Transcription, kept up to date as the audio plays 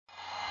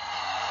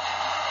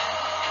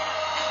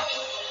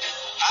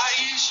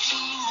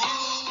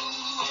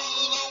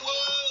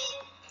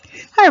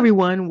Hi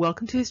everyone,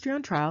 welcome to History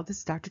on Trial. This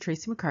is Dr.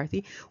 Tracy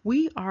McCarthy.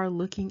 We are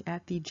looking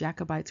at the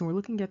Jacobites and we're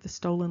looking at the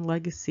stolen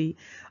legacy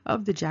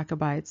of the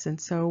Jacobites,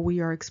 and so we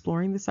are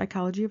exploring the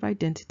psychology of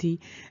identity.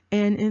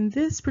 And in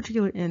this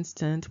particular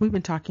instance, we've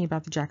been talking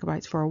about the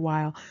Jacobites for a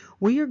while.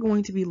 We are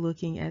going to be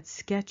looking at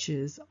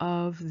sketches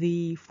of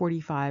the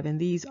 45, and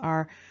these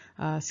are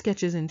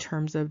sketches in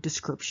terms of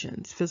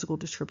descriptions, physical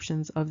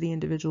descriptions of the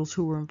individuals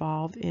who were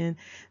involved in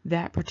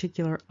that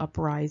particular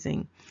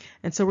uprising.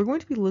 And so we're going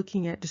to be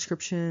looking at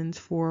descriptions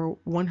for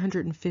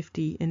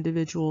 150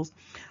 individuals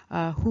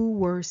who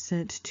were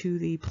sent to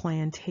the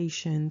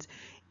plantations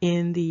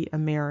in the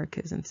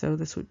Americas. And so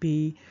this would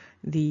be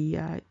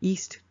the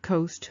east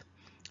coast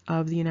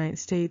of the United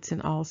States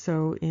and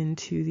also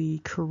into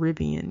the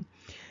Caribbean.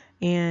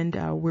 And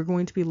we're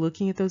going to be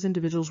looking at those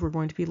individuals. We're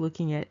going to be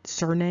looking at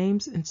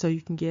surnames, and so you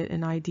can get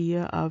an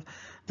idea of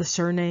the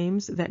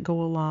surnames that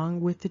go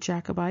along with the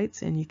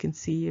Jacobites, and you can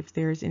see if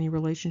there's any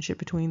relationship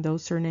between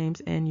those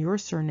surnames and your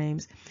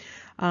surnames.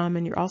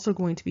 And you're also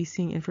going to be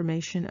seeing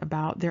information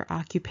about their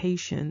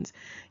occupations.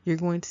 You're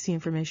going to see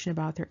information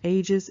about their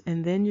ages,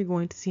 and then you're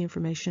going to see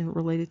information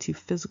related to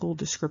physical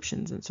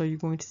descriptions. And so you're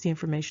going to see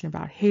information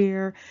about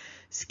hair,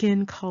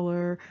 skin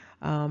color,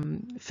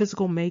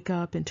 physical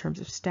makeup in terms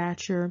of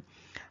stature.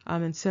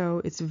 And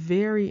so it's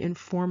very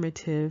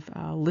informative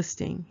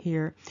listing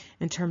here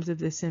in terms of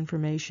this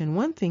information.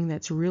 One thing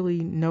that's really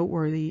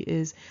noteworthy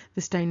is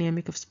this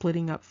dynamic of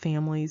splitting up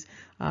families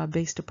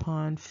based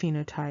upon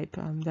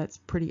phenotype. That's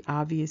pretty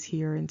obvious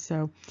here, and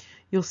so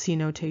you'll see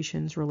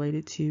notations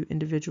related to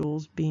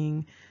individuals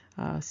being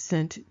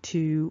sent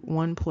to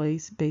one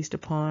place based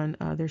upon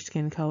their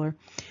skin color,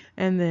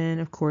 and then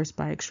of course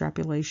by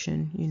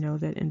extrapolation you know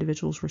that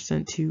individuals were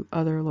sent to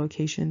other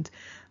locations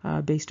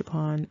based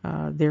upon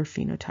their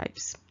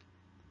phenotypes.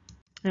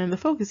 And the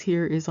focus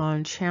here is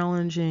on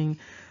challenging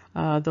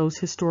those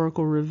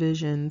historical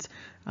revisions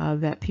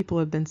that people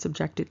have been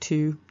subjected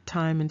to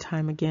time and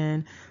time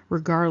again.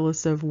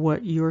 Regardless of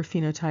what your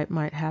phenotype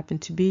might happen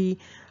to be,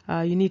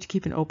 you need to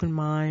keep an open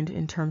mind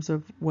in terms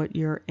of what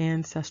your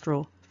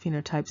ancestral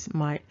phenotypes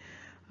might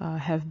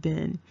have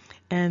been,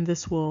 and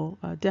this will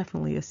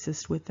definitely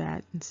assist with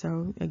that, and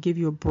so give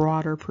you a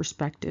broader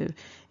perspective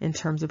in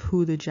terms of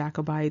who the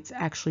Jacobites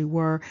actually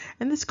were.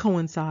 And this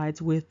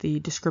coincides with the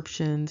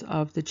descriptions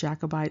of the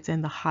Jacobites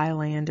and the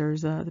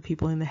Highlanders, the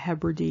people in the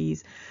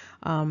Hebrides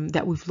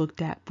that we've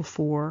looked at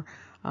before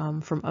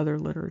from other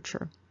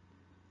literature.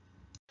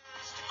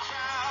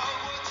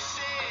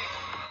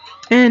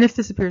 And if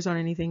this appears on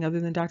anything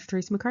other than Dr.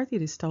 Tracy McCarthy,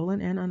 it is stolen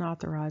and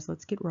unauthorized.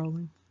 Let's get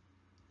rolling.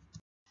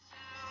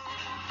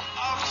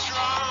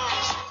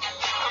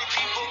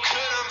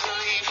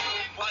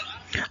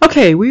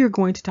 Okay, we are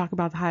going to talk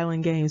about the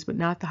Highland Games, but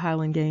not the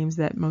Highland Games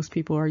that most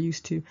people are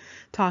used to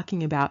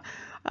talking about.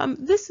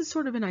 This is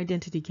sort of an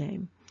identity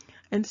game.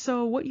 And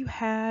so what you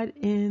had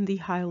in the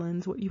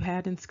Highlands, what you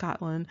had in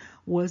Scotland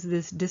was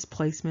this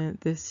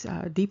displacement, this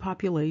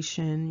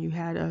depopulation. You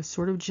had a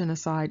sort of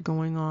genocide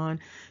going on.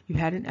 You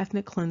had an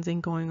ethnic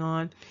cleansing going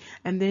on.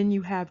 And then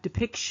you have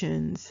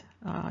depictions,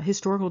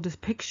 historical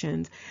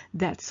depictions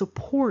that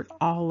support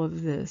all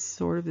of this,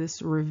 sort of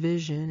this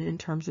revision in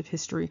terms of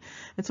history.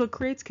 And so it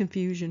creates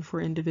confusion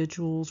for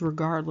individuals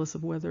regardless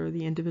of whether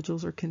the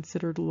individuals are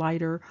considered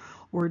lighter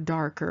or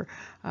darker.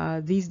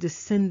 These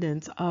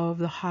descendants of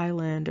the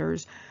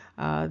Highlanders,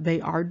 they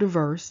are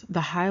diverse.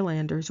 The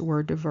Highlanders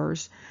were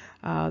diverse.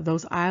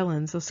 Those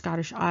islands, those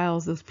Scottish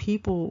Isles, those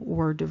people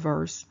were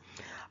diverse.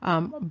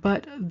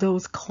 But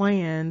those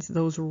clans,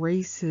 those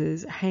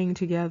races hang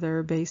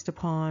together based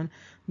upon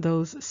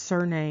those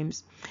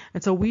surnames.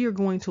 And so we are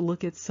going to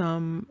look at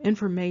some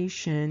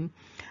information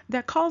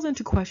that calls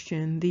into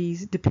question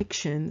these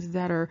depictions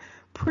that are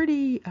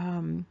pretty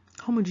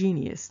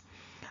homogeneous.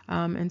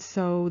 And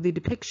so the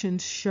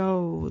depictions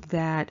show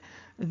that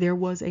there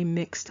was a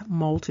mixed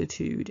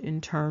multitude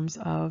in terms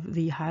of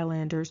the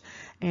Highlanders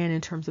and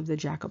in terms of the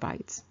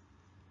Jacobites.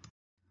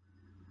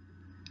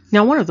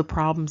 Now, one of the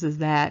problems is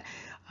that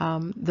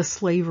the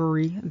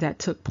slavery that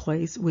took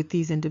place with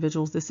these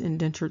individuals, this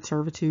indentured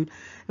servitude,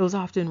 it was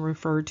often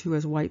referred to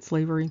as white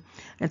slavery,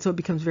 and so it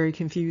becomes very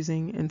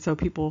confusing, and so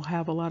people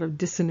have a lot of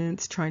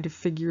dissonance trying to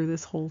figure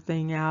this whole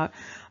thing out.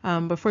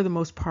 But for the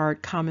most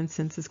part, common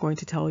sense is going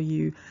to tell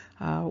you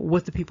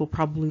what the people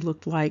probably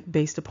looked like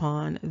based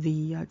upon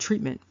the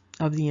treatment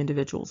of the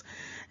individuals.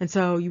 And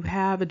so you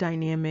have a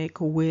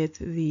dynamic with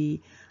the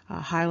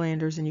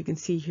Highlanders, and you can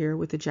see here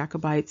with the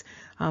Jacobites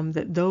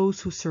that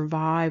those who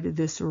survived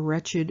this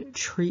wretched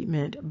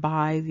treatment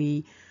by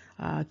the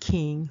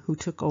king who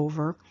took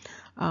over,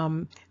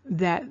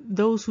 that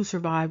those who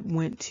survived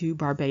went to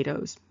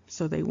Barbados.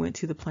 So they went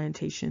to the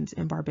plantations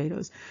in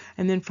Barbados.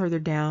 And then further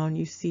down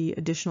you see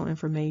additional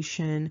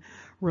information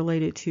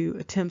related to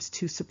attempts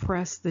to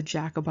suppress the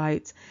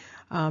Jacobites,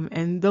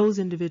 and those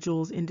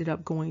individuals ended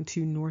up going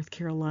to North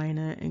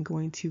Carolina and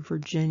going to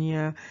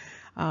Virginia,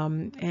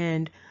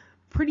 and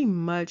pretty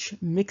much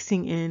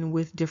mixing in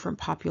with different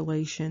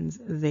populations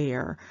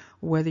there,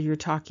 whether you're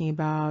talking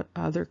about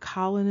other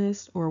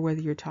colonists or whether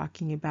you're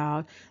talking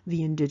about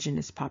the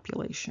indigenous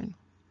population.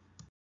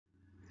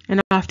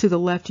 And off to the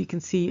left, you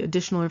can see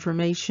additional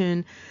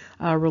information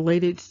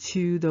related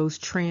to those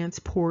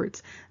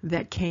transports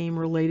that came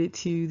related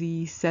to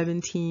the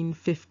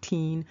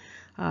 1715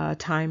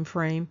 time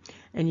frame.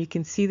 And you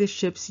can see the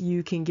ships.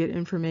 You can get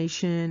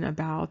information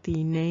about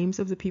the names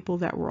of the people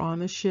that were on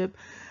the ship.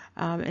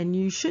 And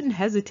you shouldn't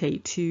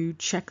hesitate to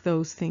check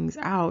those things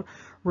out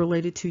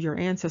related to your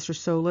ancestors.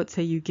 So let's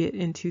say you get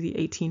into the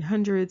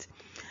 1800s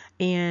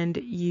and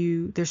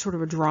there's sort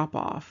of a drop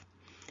off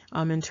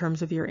in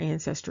terms of your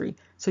ancestry.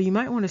 So you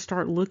might want to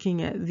start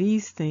looking at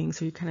these things.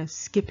 So you're kind of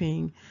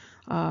skipping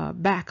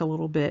back a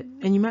little bit,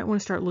 and you might want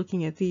to start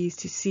looking at these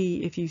to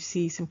see if you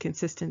see some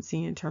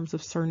consistency in terms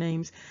of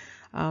surnames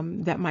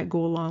that might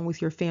go along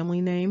with your family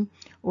name,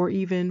 or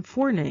even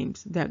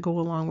forenames that go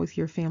along with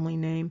your family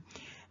name.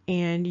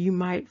 And you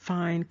might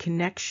find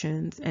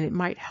connections, and it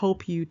might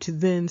help you to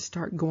then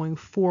start going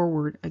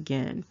forward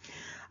again.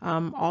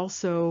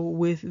 Also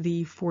with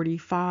the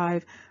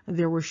 45,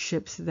 there were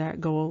ships that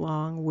go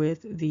along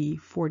with the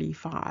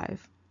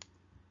 45.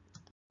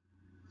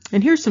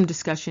 And here's some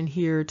discussion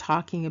here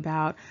talking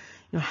about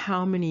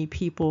how many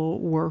people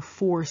were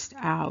forced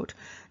out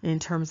in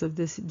terms of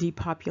this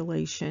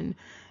depopulation.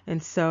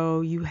 And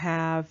so you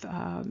have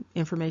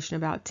information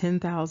about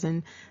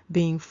 10,000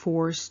 being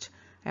forced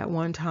at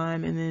one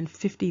time, and then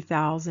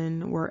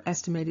 50,000 were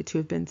estimated to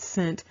have been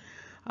sent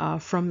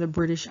from the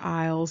British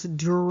Isles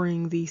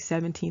during the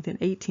 17th and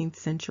 18th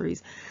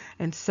centuries.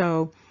 And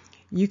so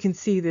you can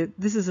see that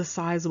this is a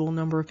sizable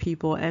number of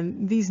people,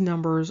 and these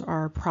numbers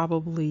are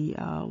probably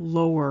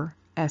lower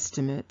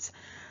estimates.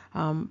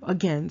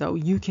 Again, though,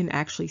 you can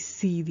actually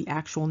see the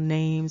actual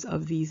names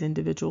of these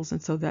individuals,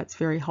 and so that's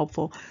very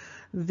helpful.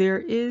 There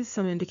is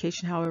some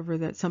indication, however,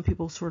 that some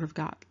people sort of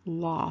got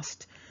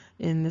lost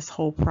in this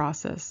whole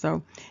process.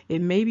 So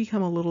it may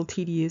become a little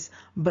tedious,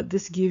 but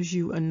this gives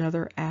you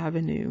another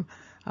avenue,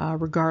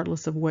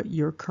 regardless of what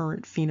your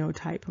current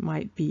phenotype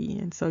might be.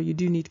 And so you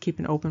do need to keep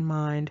an open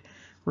mind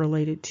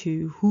related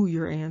to who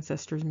your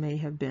ancestors may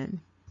have been.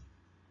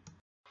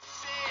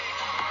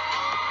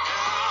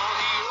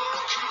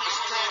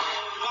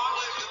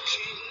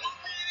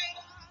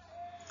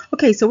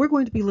 Okay, so we're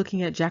going to be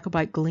looking at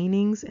Jacobite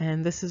gleanings,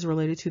 and this is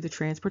related to the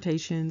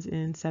transportations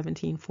in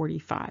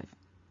 1745.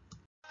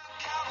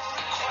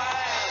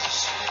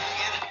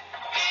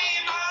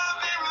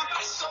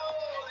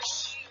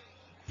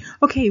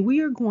 Okay, we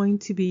are going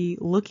to be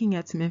looking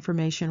at some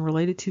information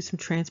related to some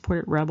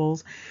transported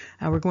rebels.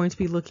 We're going to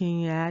be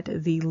looking at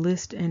the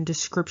list and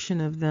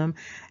description of them,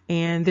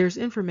 and there's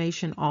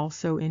information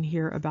also in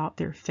here about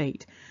their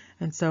fate.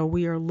 And so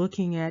we are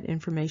looking at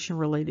information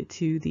related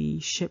to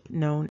the ship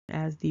known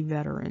as the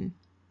Veteran.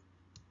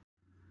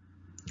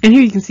 And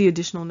here you can see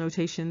additional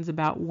notations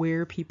about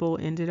where people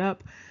ended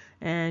up,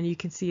 and you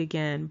can see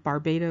again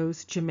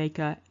Barbados,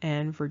 Jamaica,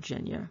 and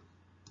Virginia.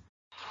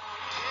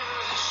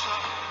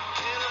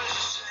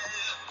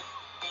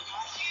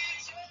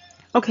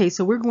 Okay,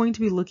 so we're going to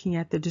be looking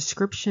at the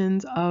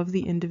descriptions of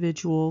the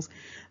individuals,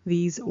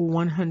 these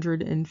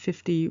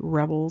 150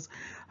 rebels,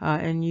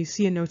 and you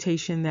see a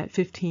notation that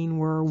 15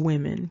 were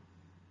women.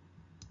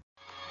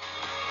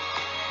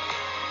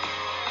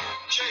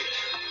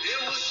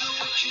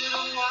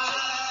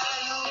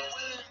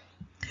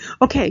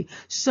 Okay,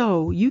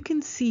 so you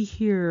can see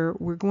here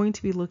we're going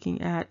to be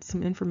looking at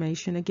some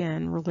information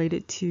again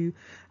related to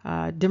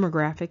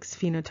demographics,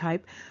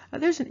 phenotype.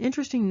 There's an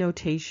interesting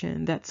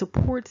notation that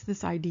supports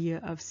this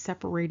idea of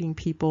separating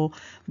people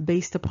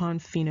based upon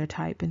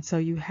phenotype. And so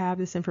you have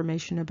this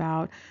information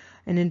about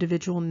an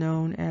individual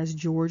known as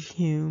George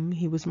Hume.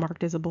 He was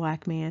marked as a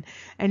black man,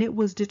 and it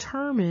was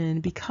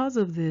determined because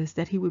of this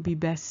that he would be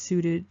best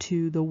suited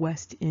to the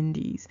West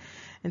Indies.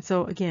 And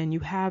so again, you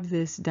have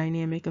this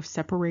dynamic of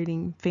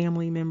separating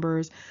family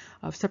members,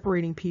 of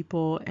separating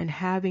people, and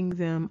having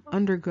them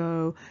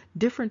undergo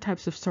different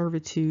types of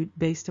servitude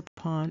based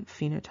upon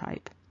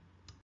phenotype.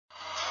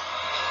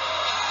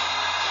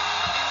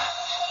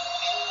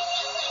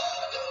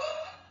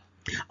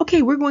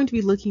 Okay, we're going to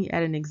be looking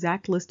at an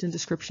exact list and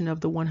description of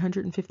the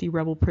 150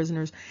 rebel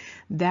prisoners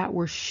that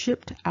were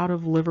shipped out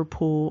of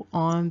Liverpool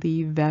on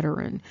the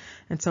Veteran.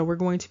 And so we're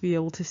going to be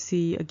able to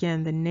see,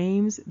 again, the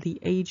names, the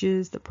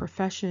ages, the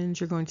professions.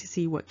 You're going to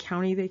see what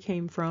county they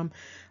came from,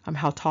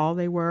 how tall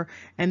they were,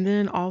 and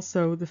then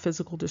also the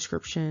physical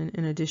description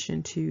in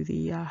addition to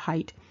the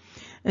height.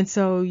 And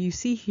so you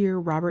see here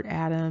Robert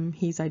Adam,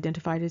 he's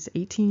identified as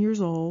 18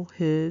 years old.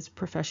 His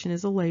profession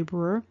is a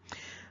laborer,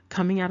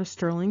 coming out of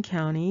Sterling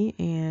County,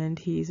 and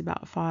he's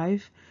about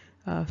 5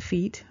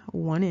 feet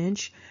 1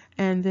 inch.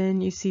 And then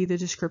you see the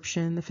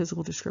description, the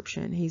physical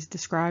description. He's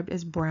described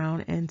as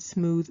brown and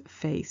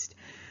smooth-faced.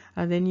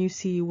 Then you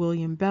see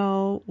William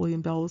Bell.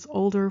 William Bell is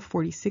older,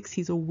 46.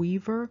 He's a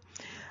weaver.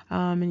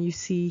 And you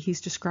see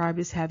he's described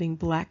as having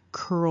black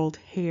curled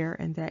hair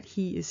and that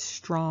he is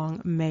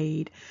strong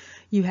made.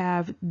 You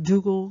have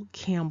Dougal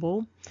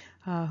Campbell.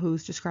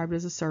 who's described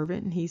as a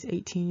servant, and he's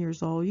 18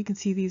 years old. You can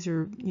see these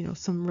are,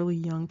 some really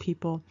young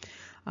people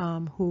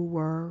who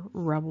were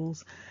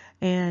rebels.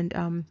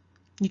 And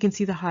you can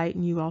see the height,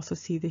 and you also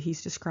see that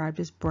he's described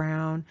as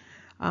brown.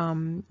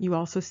 You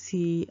also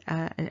see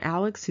an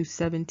Alex who's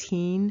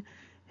 17.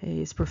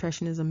 His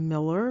profession is a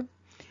miller.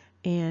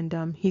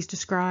 And he's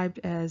described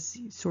as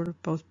sort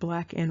of both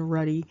black and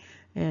ruddy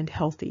and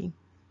healthy.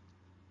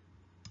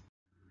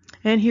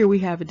 And here we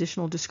have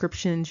additional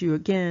descriptions. You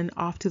again,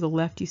 off to the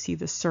left, you see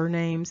the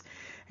surnames,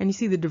 and you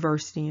see the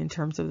diversity in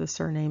terms of the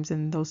surnames,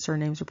 and those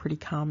surnames are pretty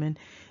common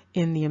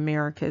in the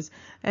Americas.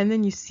 And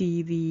then you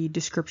see the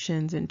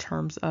descriptions in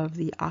terms of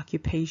the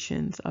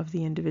occupations of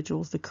the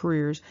individuals, the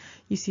careers.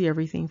 You see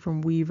everything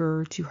from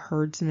weaver to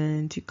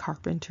herdsman to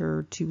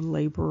carpenter to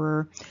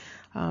laborer.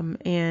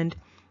 And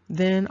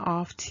then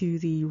off to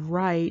the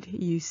right,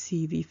 you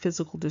see the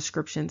physical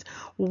descriptions.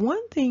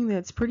 One thing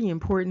that's pretty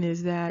important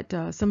is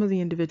that some of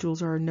the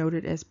individuals are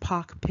noted as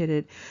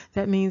pock-pitted.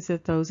 That means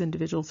that those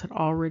individuals had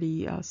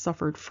already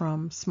suffered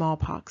from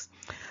smallpox.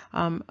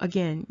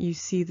 Again, you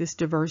see this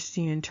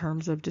diversity in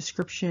terms of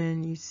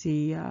description. You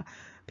see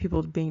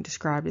people being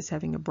described as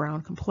having a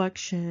brown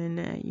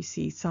complexion. You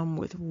see some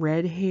with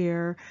red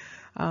hair.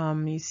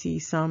 You see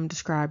some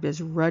described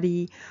as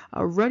ruddy.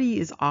 Ruddy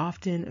is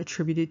often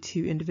attributed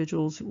to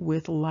individuals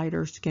with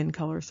lighter skin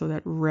color, so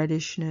that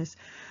reddishness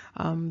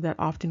that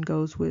often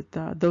goes with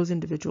those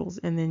individuals.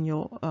 And then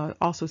you'll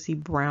also see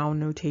brown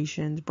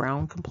notations,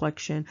 brown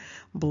complexion,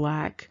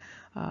 black,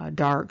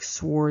 dark,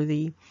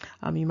 swarthy.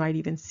 You might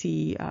even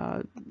see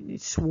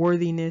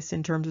swarthiness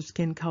in terms of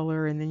skin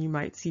color, and then you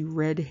might see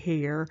red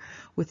hair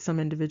with some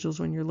individuals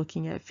when you're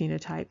looking at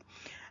phenotype.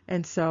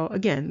 And so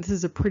again, this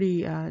is a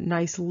pretty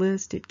nice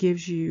list. It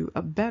gives you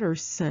a better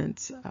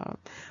sense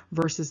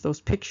versus those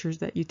pictures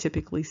that you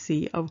typically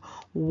see of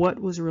what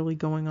was really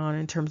going on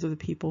in terms of the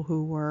people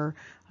who were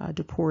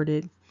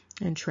deported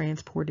and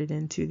transported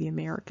into the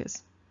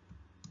Americas.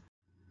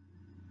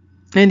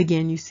 And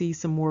again, you see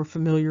some more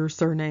familiar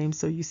surnames.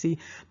 So you see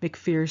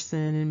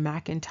McPhearson and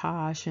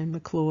McIntosh and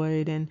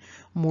McLeod and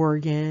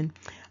Morgan.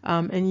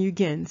 And you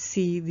again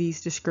see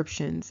these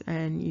descriptions,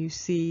 and you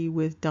see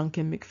with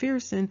Duncan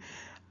McPhearson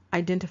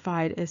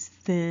identified as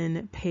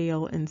thin,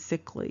 pale, and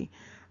sickly.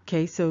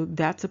 Okay, so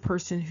that's a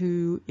person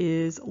who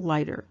is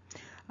lighter.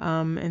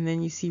 And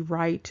then you see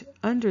right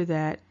under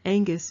that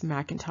Angus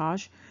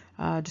McIntosh,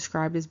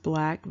 described as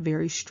black,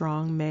 very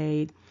strong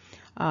made.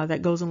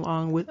 That goes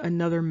along with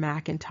another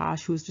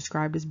McIntosh who is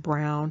described as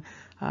brown,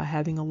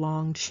 having a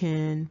long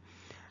chin.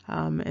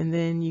 And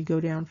then you go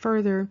down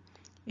further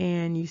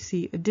and you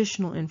see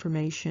additional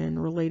information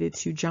related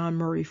to John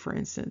Murray, for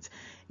instance,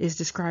 is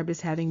described as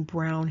having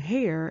brown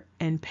hair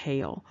and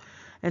pale.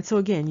 And so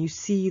again, you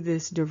see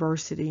this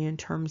diversity in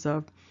terms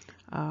of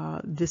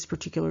this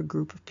particular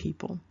group of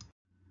people.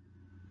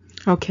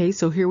 Okay,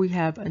 so here we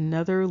have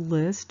another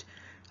list,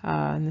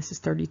 and this is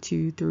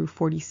 32 through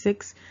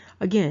 46.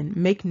 Again,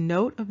 make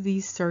note of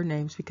these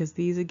surnames because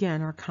these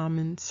again are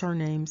common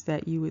surnames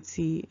that you would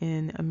see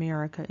in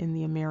America, in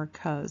the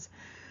Americas.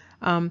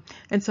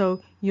 And so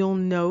you'll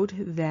note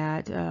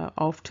that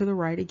off to the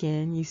right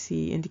again, you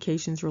see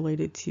indications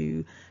related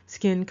to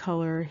skin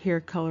color,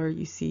 hair color.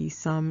 You see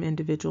some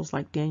individuals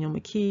like Daniel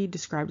McKee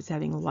described as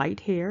having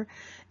light hair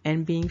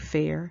and being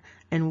fair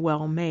and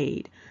well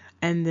made.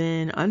 And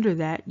then under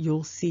that,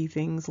 you'll see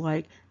things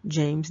like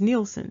James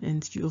Neilson,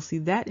 and you'll see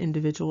that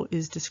individual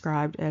is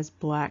described as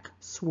black,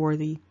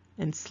 swarthy,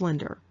 and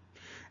slender.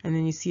 And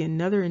then you see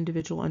another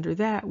individual under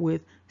that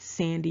with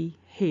sandy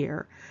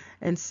hair.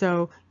 And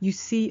so you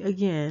see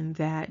again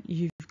that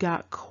you've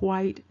got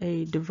quite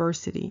a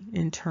diversity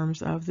in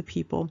terms of the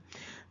people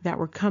that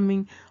were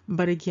coming.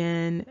 But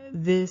again,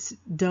 this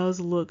does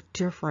look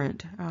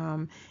different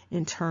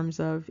in terms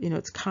of,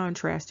 it's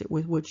contrasted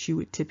with what you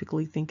would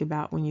typically think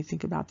about when you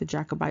think about the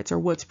Jacobites or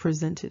what's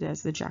presented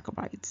as the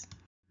Jacobites.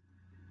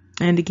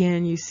 And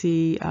again, you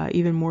see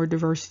even more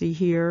diversity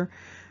here.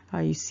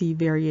 You see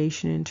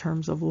variation in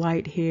terms of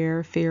light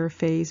hair, fair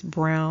face,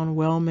 brown,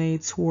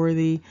 well-made,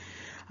 swarthy.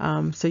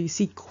 So you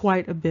see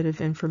quite a bit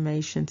of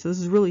information. So this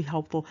is really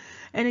helpful.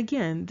 And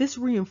again, this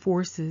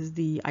reinforces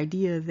the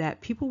idea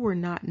that people were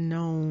not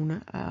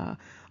known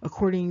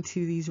according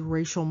to these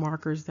racial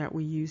markers that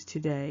we use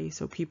today.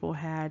 So people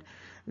had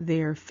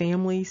their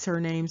family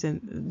surnames,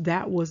 and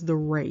that was the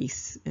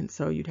race. And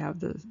so you'd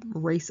have the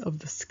race of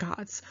the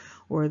Scots,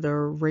 or the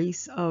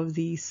race of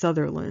the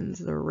Sutherlands,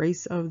 the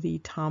race of the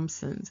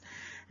Thompsons.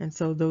 And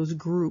so those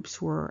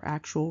groups were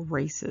actual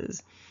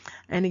races.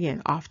 And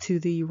again, off to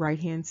the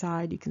right-hand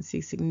side, you can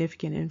see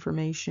significant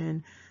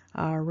information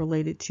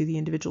related to the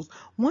individuals.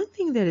 One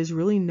thing that is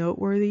really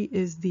noteworthy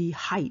is the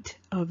height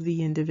of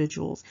the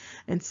individuals.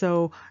 And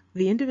so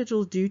the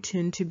individuals do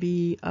tend to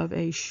be of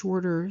a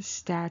shorter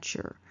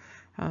stature.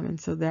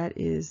 And so that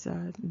is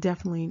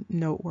definitely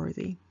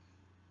noteworthy.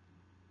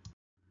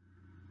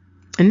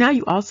 And now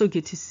you also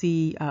get to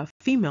see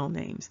female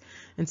names.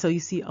 And so you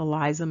see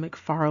Eliza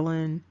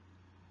McFarlane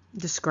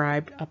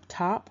described up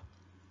top.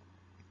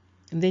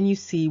 And then you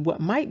see what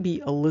might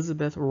be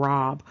Elizabeth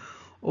Robb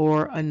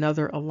or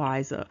another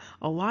Eliza.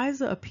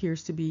 Eliza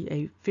appears to be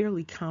a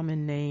fairly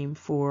common name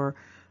for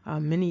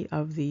many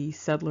of the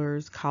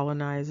settlers,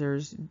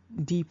 colonizers,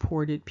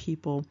 deported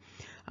people.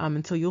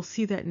 And so you'll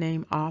see that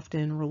name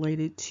often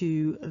related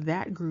to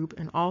that group,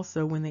 and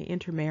also when they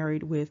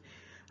intermarried with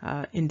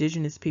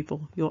indigenous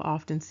people, you'll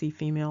often see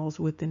females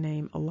with the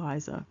name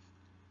Eliza.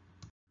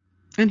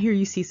 And here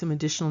you see some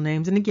additional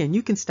names. And again,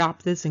 you can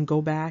stop this and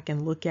go back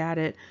and look at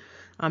it.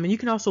 And you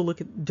can also look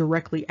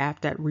directly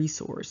at that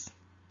resource.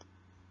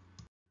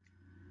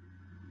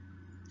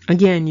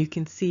 Again, you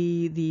can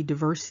see the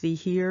diversity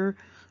here,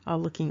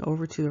 looking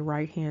over to the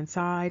right-hand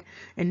side,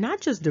 and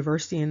not just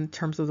diversity in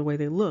terms of the way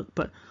they look,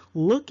 but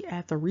look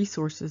at the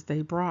resources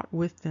they brought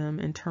with them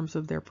in terms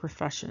of their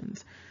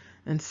professions.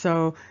 And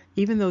so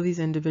even though these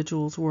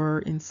individuals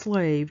were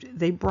enslaved,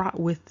 they brought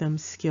with them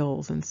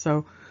skills. And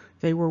so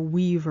they were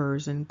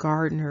weavers and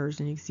gardeners,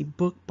 and you can see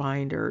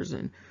bookbinders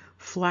and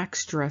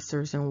flax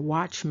dressers and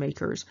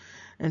watchmakers.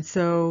 And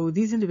so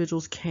these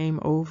individuals came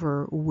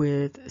over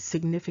with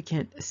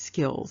significant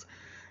skills.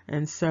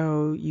 And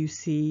so you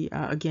see,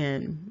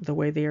 again, the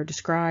way they are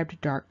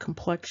described: dark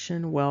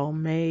complexion, well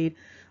made.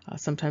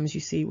 Sometimes you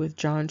see with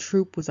John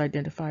Troop was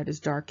identified as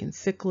dark and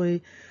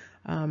sickly.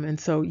 And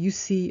so you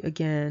see,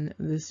 again,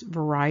 this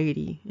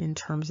variety in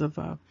terms of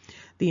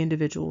the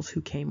individuals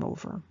who came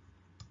over.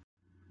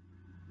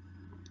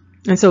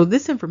 And so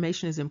this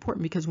information is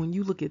important because when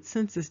you look at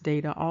census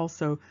data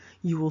also,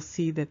 you will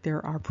see that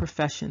there are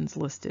professions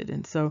listed.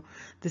 And so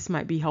this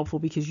might be helpful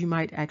because you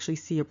might actually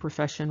see a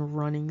profession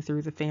running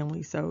through the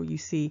family. So you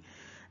see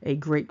a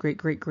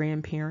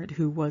great-great-great-grandparent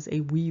who was a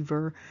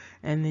weaver,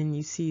 and then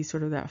you see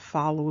sort of that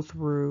follow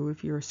through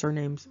if your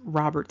surname's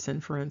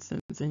Robertson, for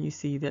instance, and you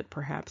see that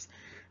perhaps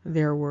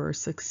there were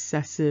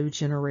successive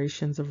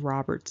generations of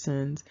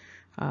Robertsons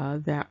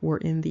that were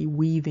in the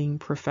weaving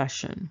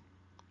profession.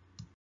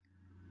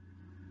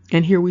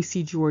 And here we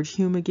see George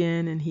Hume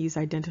again, and he's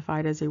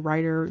identified as a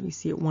writer. You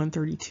see at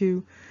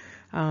 132,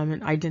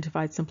 and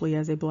identified simply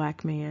as a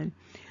black man.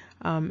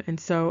 And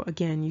so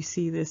again, you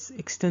see this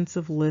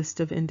extensive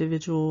list of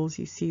individuals.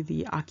 You see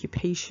the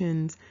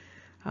occupations,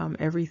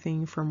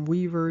 everything from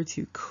weaver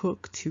to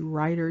cook to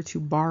writer to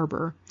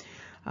barber.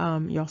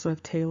 You also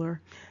have tailor.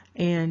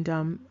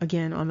 And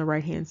again, on the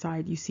right-hand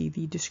side, you see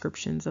the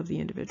descriptions of the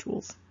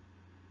individuals.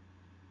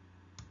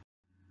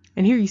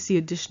 And here you see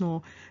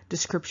additional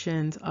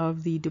descriptions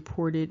of the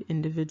deported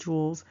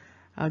individuals.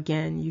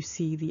 Again, you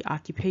see the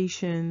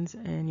occupations,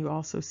 and you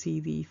also see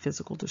the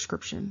physical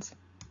descriptions.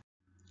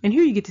 And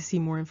here you get to see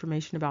more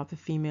information about the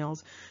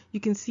females.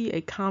 You can see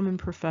a common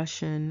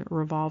profession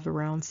revolved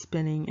around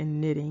spinning and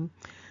knitting.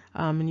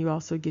 And you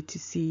also get to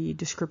see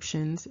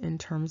descriptions in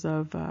terms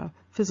of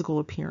physical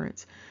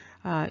appearance.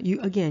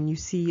 You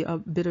see a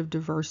bit of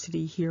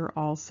diversity here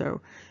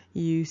also.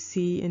 You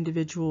see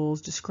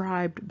individuals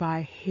described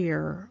by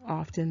hair,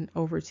 often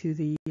over to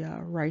the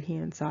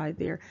right-hand side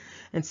there.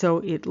 And so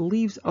it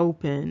leaves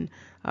open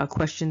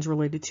questions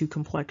related to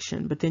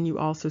complexion. But then you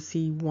also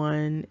see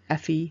one,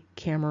 Effie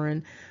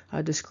Cameron,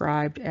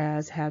 described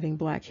as having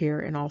black hair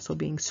and also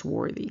being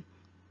swarthy.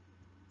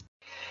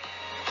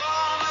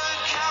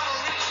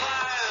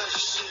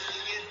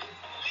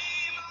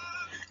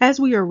 As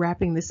we are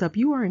wrapping this up,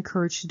 you are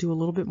encouraged to do a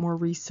little bit more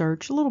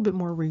research, a little bit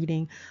more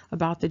reading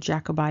about the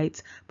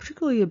Jacobites,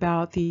 particularly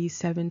about the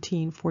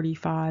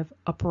 1745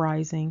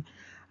 uprising.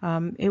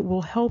 It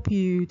will help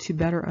you to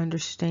better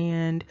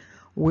understand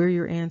where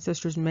your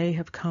ancestors may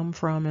have come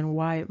from and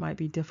why it might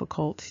be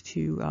difficult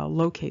to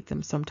locate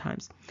them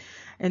sometimes.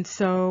 And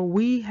so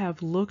we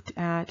have looked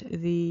at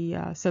the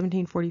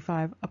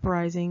 1745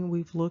 uprising.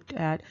 We've looked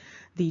at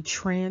the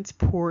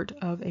transport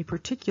of a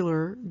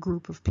particular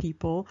group of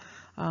people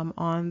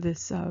on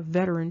this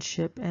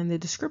veteranship and the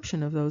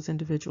description of those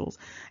individuals.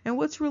 And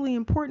what's really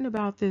important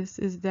about this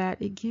is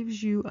that it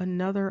gives you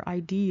another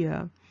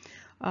idea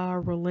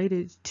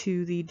related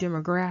to the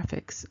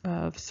demographics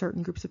of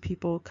certain groups of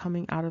people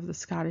coming out of the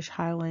Scottish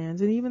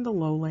Highlands and even the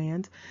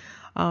Lowlands,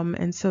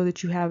 and so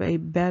that you have a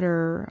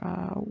better,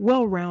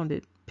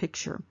 well-rounded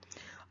picture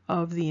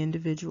of the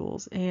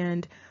individuals,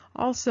 and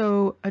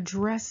also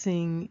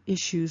addressing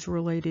issues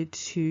related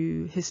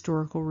to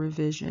historical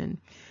revision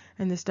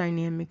and this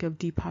dynamic of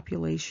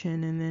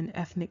depopulation and then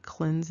ethnic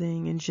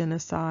cleansing and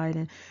genocide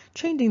and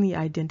changing the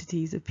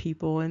identities of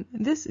people. And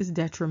this is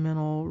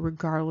detrimental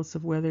regardless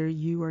of whether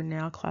you are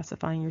now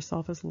classifying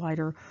yourself as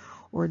lighter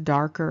or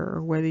darker,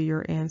 or whether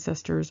your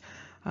ancestors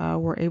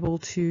were able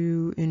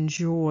to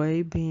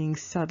enjoy being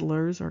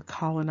settlers or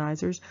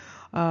colonizers,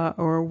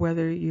 or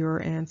whether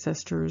your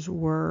ancestors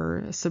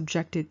were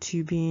subjected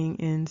to being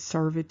in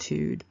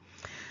servitude.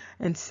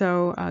 And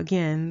so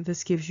again,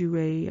 this gives you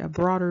a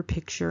broader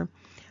picture,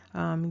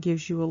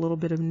 gives you a little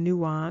bit of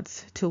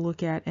nuance to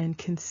look at and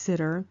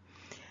consider,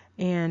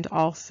 and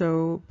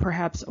also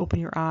perhaps open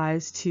your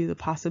eyes to the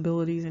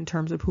possibilities in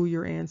terms of who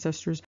your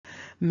ancestors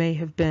may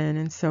have been.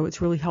 And so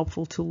it's really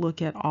helpful to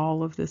look at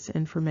all of this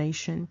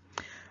information.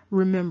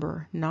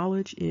 Remember,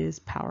 knowledge is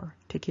power.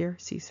 Take care.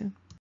 See you soon.